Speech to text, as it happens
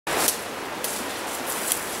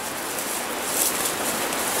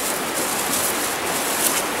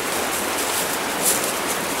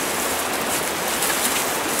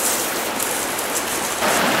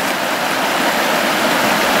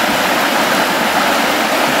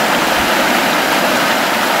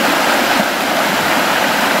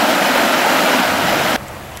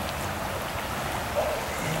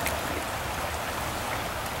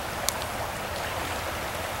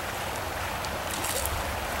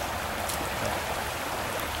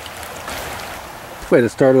Way to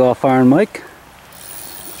start it off, Iron Mike.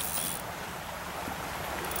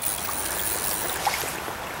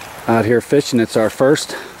 Out here fishing. It's our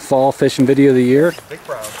first fall fishing video of the year. Big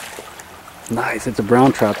brown. Nice. It's a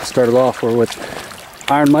brown trout to start it off. We're with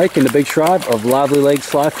Iron Mike and the Big Shrive of Lively Legz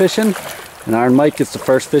Fly Fishing. And Iron Mike gets the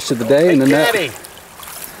first fish of the day in the net.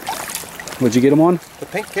 What'd you get him on? The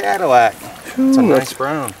pink Cadillac. It's a nice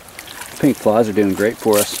brown. Pink flies are doing great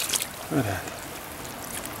for us. Look at that.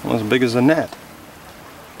 Almost as big as a net.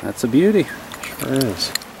 That's a beauty. Sure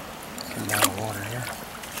is. Get out of water here.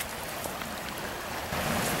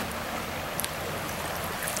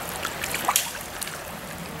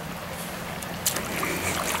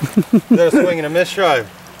 Is that a swing and a miss, Shrive?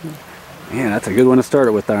 Man, that's a good one to start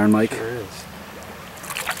it with, Iron Mike. Sure is.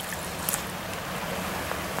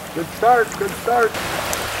 Good start, good start.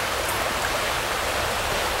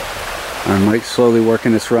 Iron Mike slowly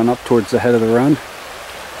working this run up towards the head of the run.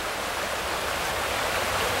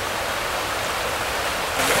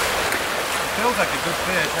 Feels like a good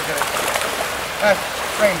fish. Look at it.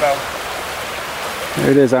 Rainbow.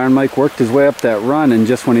 There it is. Iron Mike worked his way up that run, and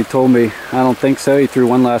just when he told me I don't think so, he threw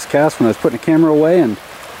one last cast when I was putting the camera away, and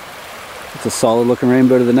it's a solid looking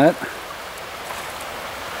rainbow to the net. Oh,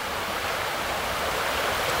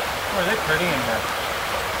 are they pretty in here?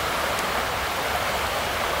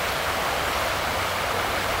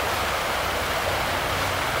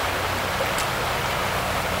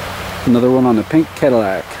 Another one on the pink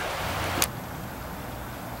Cadillac.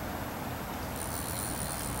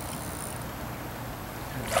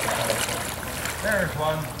 There's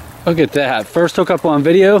one. Look at that. First hookup on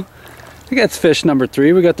video. I think that's fish number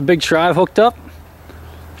 3. We got the Big Shrive hooked up.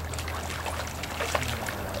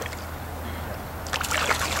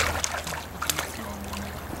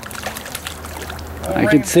 I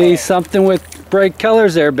can see something with bright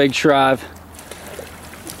colors there, Big Shrive.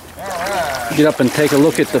 Get up and take a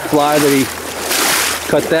look at the fly that he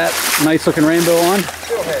cut that nice looking rainbow on.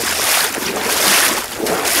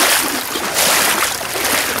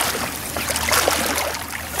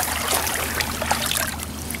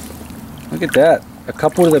 Look at that. A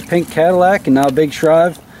couple of the pink Cadillac, and now Big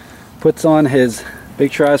Shrive puts on his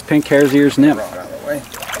Big Shrive's pink hare's ears nymph.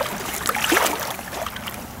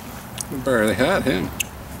 We barely had him.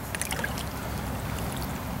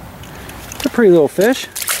 It's a pretty little fish.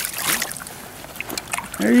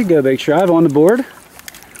 There you go, Big Shrive on the board.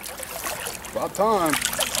 About time.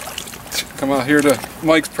 Come out here to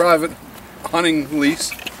Mike's private hunting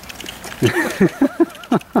lease. He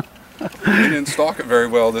didn't stalk it very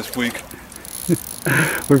well this week.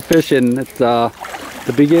 We're fishing. It's the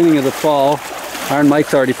beginning of the fall. Iron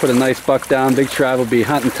Mike's already put a nice buck down. Big Shrive will be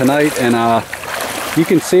hunting tonight, and you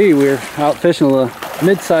can see we're out fishing a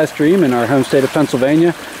mid-sized stream in our home state of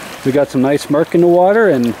Pennsylvania. We got some nice murk in the water,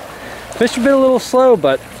 and fish have been a little slow,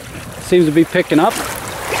 but seems to be picking up.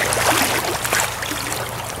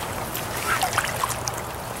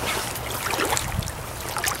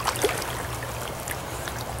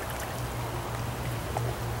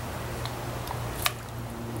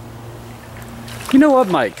 You know what,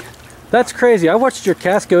 Mike? That's crazy. I watched your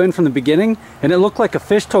cast go in from the beginning, and it looked like a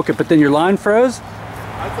fish took it, but then your line froze.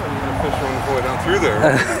 I thought you were going to fish on the way down through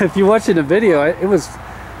there. If you watch in the video, it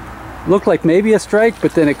looked like maybe a strike,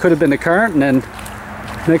 but then it could have been the current, and then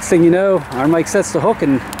next thing you know, our Mike sets the hook,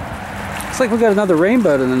 and looks like we got another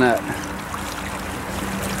rainbow to the net.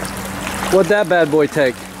 What'd that bad boy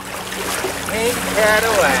take? Pink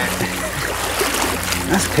Cadillac.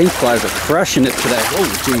 Those pink flies are crushing it today. Oh,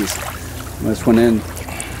 jeez. Almost went in.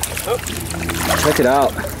 Oh. Check it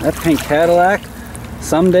out. That pink Cadillac.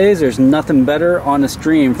 Some days there's nothing better on the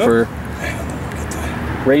stream for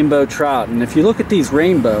rainbow trout. And if you look at these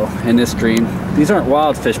rainbow in this stream, these aren't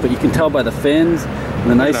wild fish, but you can tell by the fins and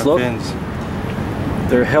the nice look.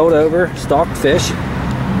 They're held over, stalked fish.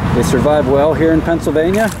 They survive well here in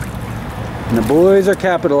Pennsylvania, and the boys are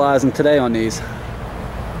capitalizing today on these.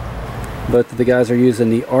 Both of the guys are using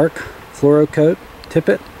the Arc Fluorocoat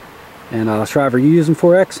tippet. And Shrive, are you using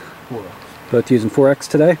 4X? 4X. Both using 4X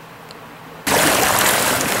today.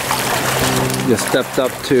 Just stepped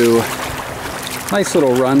up to nice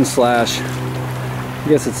little run slash, I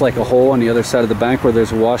guess it's like a hole on the other side of the bank where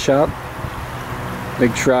there's a washout.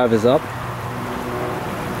 Big Shrive is up.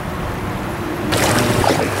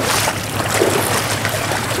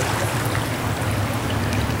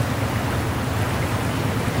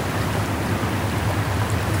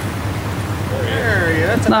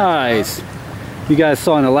 Nice. You guys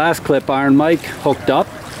saw in the last clip, Iron Mike hooked up.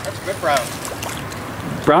 That's a good brown.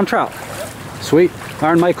 Brown trout. Sweet.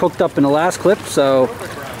 Iron Mike hooked up in the last clip, so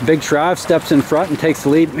Big Shrive steps in front and takes the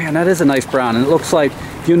lead. Man, that is a nice brown. And it looks like,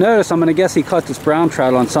 if you notice, I'm going to guess he caught this brown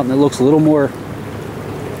trout on something that looks a little more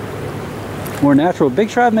natural. Big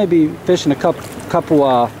Shrive may be fishing a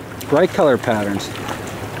couple bright color patterns.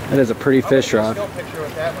 That is a pretty fish, Shrive.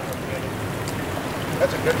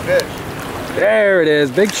 That's a good fish. There it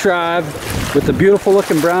is, Big Shrive with the beautiful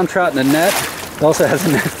looking brown trout in the net. It also has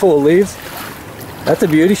a net full of leaves. That's a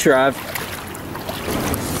beauty, Shrive.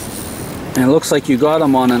 And it looks like you got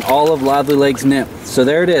him on an olive Lively Legz nymph. So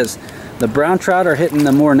there it is. The brown trout are hitting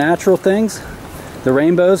the more natural things. The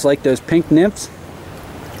rainbows, like those pink nymphs.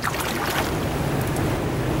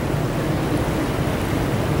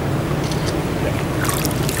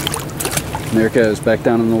 And there it goes, back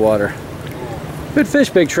down in the water. Good fish,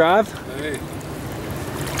 Big Shrive. Hey.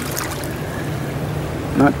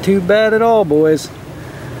 Not too bad at all, boys.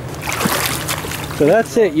 So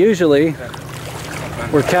that's it. Usually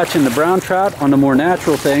we're catching the brown trout on the more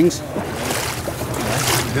natural things.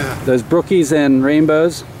 Yeah. Those brookies and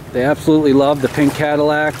rainbows, they absolutely love the pink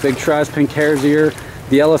Cadillac, Big Shrive's pink hare's ear,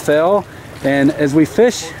 the LFL. And as we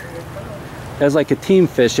fish as like a team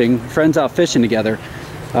fishing, friends out fishing together,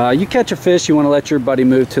 you catch a fish, you want to let your buddy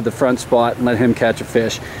move to the front spot and let him catch a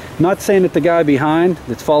fish. Not saying that the guy behind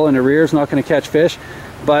that's following the rear is not going to catch fish,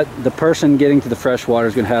 but the person getting to the fresh water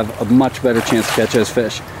is going to have a much better chance to catch those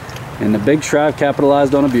fish. And the Big Shrive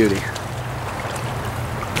capitalized on a beauty.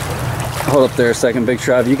 Hold up there a second, Big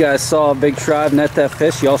Shrive. You guys saw Big Shrive net that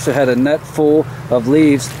fish. He also had a net full of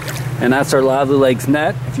leaves, and that's our Lively Legz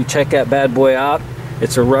net. If you check that bad boy out,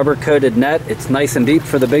 it's a rubber coated net. It's nice and deep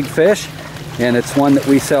for the big fish, and it's one that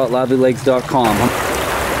we sell at livelylegz.com.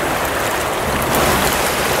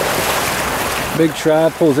 Big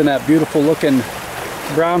Shrive pulls in that beautiful looking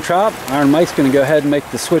brown trout. Iron Mike's going to go ahead and make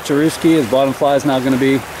the switcherooski. His bottom fly is now going to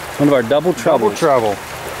be one of our double troubles. Double trouble.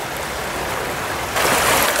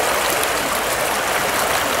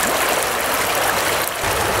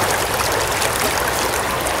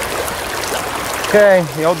 Okay,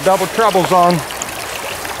 the old double trouble's on.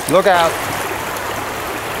 Look out.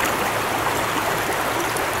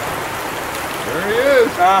 There he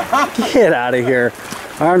is. Get out of here.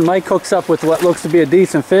 Iron Mike hooks up with what looks to be a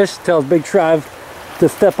decent fish, tells Big Shrive to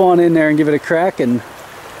step on in there and give it a crack, and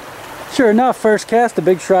sure enough, first cast, the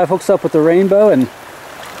Big Shrive hooks up with the rainbow, and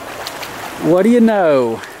what do you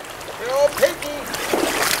know? Old Pinky.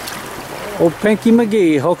 Old Pinky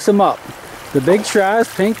McGee hooks him up. The Big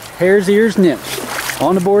Shrive's pink hare's ears nymph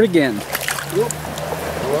on the board again. How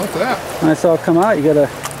about that? When I saw it come out, you gotta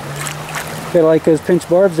like those pinch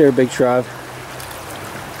barbs there, Big Shrive.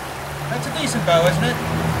 That's a decent bow, isn't it?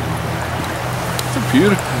 It's a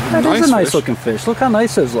beautiful, That is a nice fish. looking fish. Look how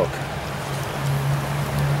nice those look.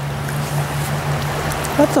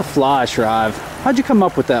 That's a fly, Shrive. How'd you come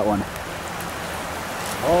up with that one?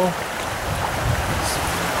 Oh.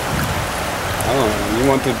 I don't know. You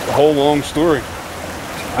want the whole long story?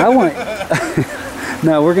 I want...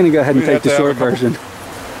 No, we're going to go ahead and We take have to the have short a couple- version.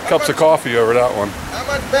 Cups of coffee over that one. How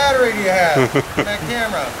much battery do you have in that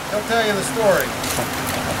camera? He'll tell you the story.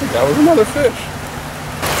 That was another fish.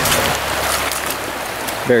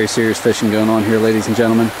 Very serious fishing going on here, ladies and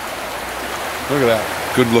gentlemen. Look at that.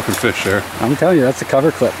 Good looking fish there. I'm telling you, that's a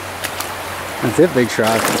cover clip. That's it, Big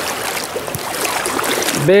Shrive.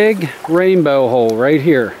 Big rainbow hole right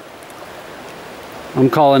here. I'm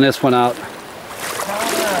calling this one out. Big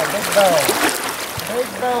bow. Big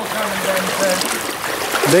bow coming down the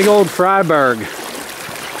fish. Big old Freiberg.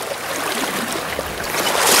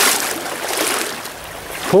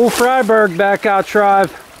 Pull Freiberg back out, Shrive.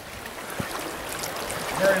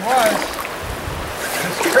 There he was.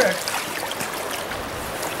 His trick.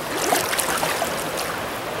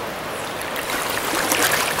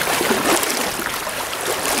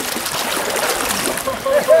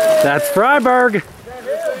 That's Freiberg.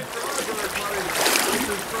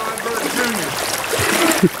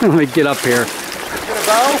 Let me get up here. Get a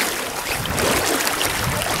bow?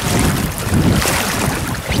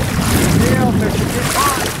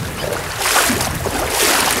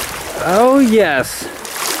 Oh yes,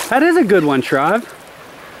 that is a good one, Shrive.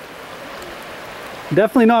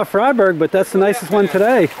 Definitely not Freiberg, but that's the nicest one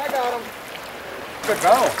today. I got him. Good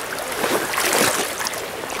bow.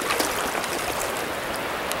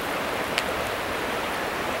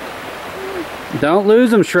 Don't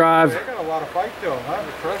lose him, Shrive. They got a lot of fight to them, huh?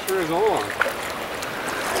 The pressure is on. The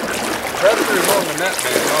pressure is on the net,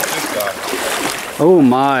 man, not this guy. Oh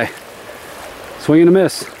my. Swing and a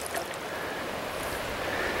miss.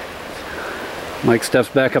 Mike steps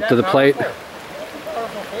back up to the plate.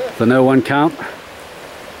 The no one count.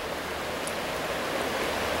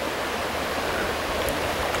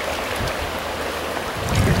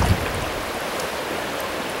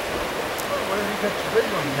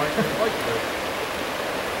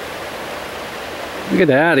 Look at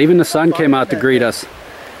that, even the sun came out to greet us.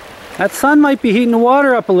 That sun might be heating the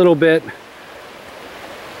water up a little bit.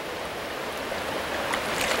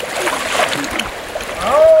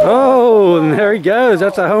 Oh, and there he goes.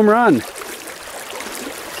 That's a home run.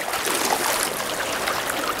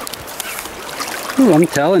 Ooh, I'm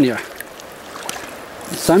telling you.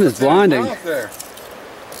 The sun is blinding.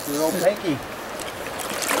 Little pinky.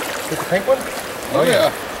 Is the pink one? Oh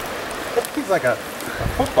yeah. He's like a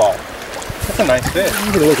football. That's a nice fish.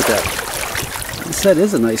 Get a look at that. That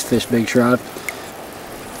is a nice fish, Big Shrive.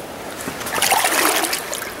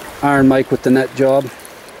 Iron Mike with the net job.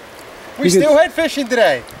 We steelhead fishing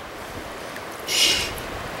today.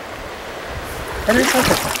 And it's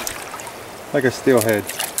like a steelhead.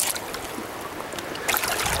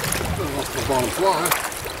 Lost my bottom fly.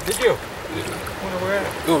 Did you? Yeah. Wonder where at?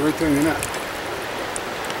 Oh, right there in the net.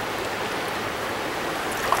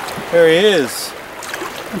 There he is.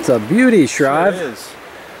 It's a beauty, Shrive. Sure is.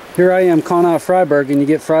 Here I am calling out Freiberg, and you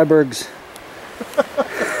get Freiberg's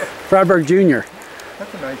Freiberg Jr.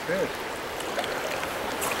 That's a nice fish.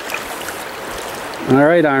 All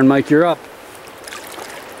right, Iron Mike, you're up.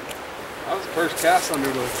 That was the first cast under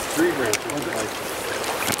the tree branch, wasn't it?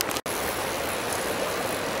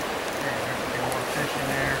 More fish in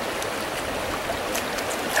there.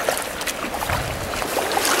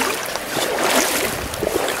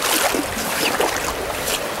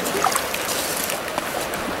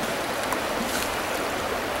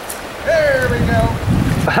 There we go.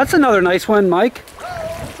 That's another nice one, Mike.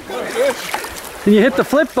 Good fish. And you hit the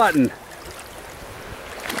flip button.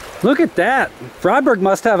 Look at that. Freiberg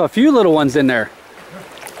must have a few little ones in there.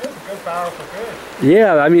 That's a good, powerful fish.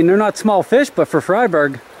 Yeah, I mean, they're not small fish, but for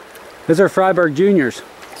Freiberg, those are Freiberg Juniors.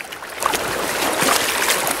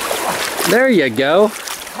 There you go.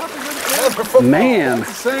 Man.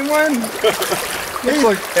 That's the same one? Looks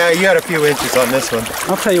like... Yeah, you had a few inches on this one.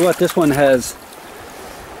 I'll tell you what, this one has,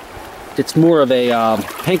 it's more of a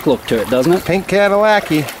pink look to it, doesn't it? Pink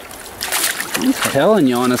Cadillac-y. I'm telling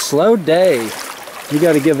you, on a slow day, you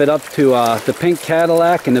got to give it up to the pink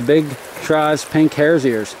Cadillac and the Big Shrive's pink hare's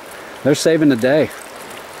ears. They're saving the day.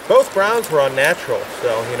 Both browns were on natural,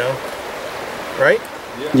 so, you know, right?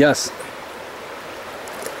 Yeah. Yes.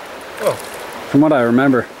 Oh. From what I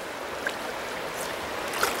remember.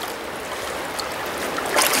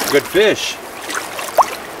 Good fish.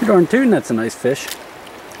 You're darn tootin', that's a nice fish.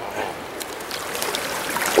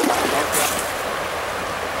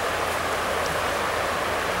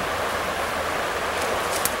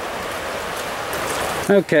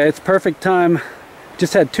 Okay, it's perfect time.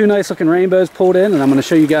 Just had two nice looking rainbows pulled in, and I'm going to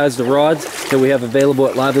show you guys the rods that we have available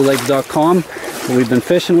at livelylegs.com that we've been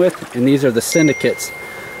fishing with, and these are the syndicates.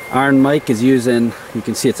 Iron Mike is using, you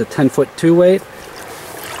can see it's a 10-foot 2-weight,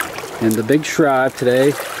 and the Big Shrive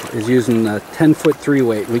today is using a 10-foot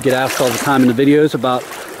 3-weight. We get asked all the time in the videos about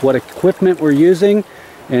what equipment we're using,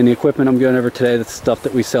 and the equipment I'm going over today, that's stuff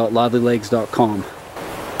that we sell at livelylegs.com.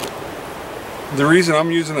 The reason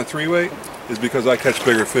I'm using a 3-weight is because I catch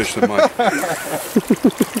bigger fish than Mike.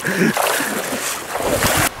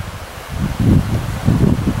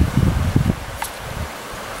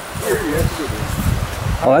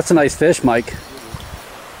 Oh, that's a nice fish, Mike.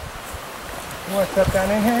 You want to step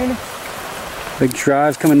down in here, Andy? Big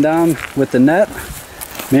Shrive's coming down with the net.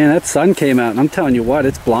 Man, that sun came out, and I'm telling you what,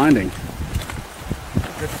 it's blinding.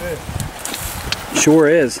 Good fish. Sure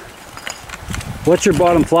is. What's your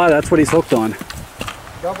bottom fly? That's what he's hooked on.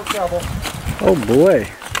 Double trouble. Oh boy.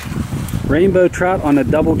 Rainbow trout on a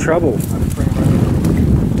double trouble.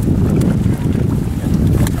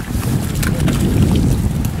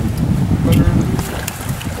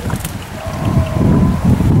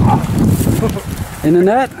 In the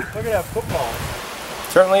net? Look at that football.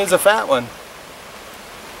 Certainly is a fat one.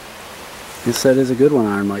 Yes, that is a good one,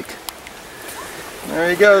 Iron Mike. There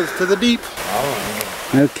he goes to the deep.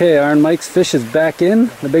 Okay, Iron Mike's fish is back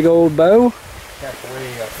in. The big old bow. Catch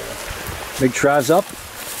way up there. Big Shrive's up.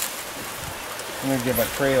 I'm going to give a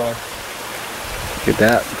trailer. Look at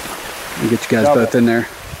that. I'll get you guys Double. both in there.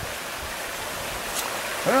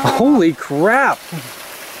 Ah, Holy crap!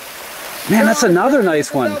 Man, that's another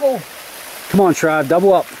nice one. double. Come on, Shrive,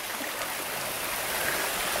 double up.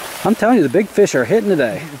 I'm telling you, the big fish are hitting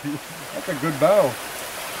today. That's a good bow.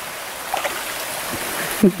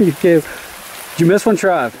 Did you miss one,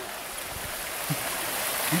 Shrive?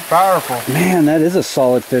 He's powerful. Man, that is a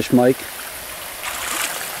solid fish, Mike.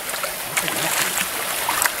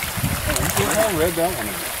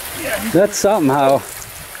 That's something how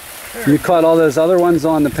you caught all those other ones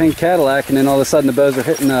on the pink Cadillac, and then all of a sudden the bows are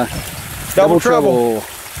hitting a double trouble.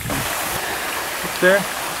 there.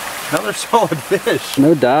 Another solid fish.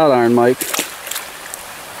 No doubt, Iron Mike.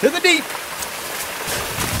 To the deep.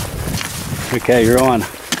 Okay, you're on.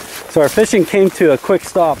 So our fishing came to a quick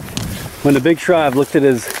stop when the big Shrive looked at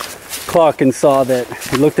his clock and saw that,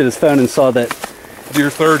 he looked at his phone and saw that Deer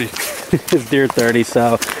 30. it's deer 30.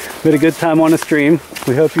 So we had a good time on the stream.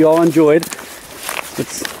 We hope you all enjoyed.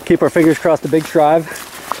 Let's keep our fingers crossed the big Shrive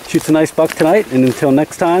shoots a nice buck tonight, and until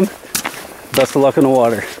next time, best of luck in the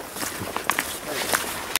water.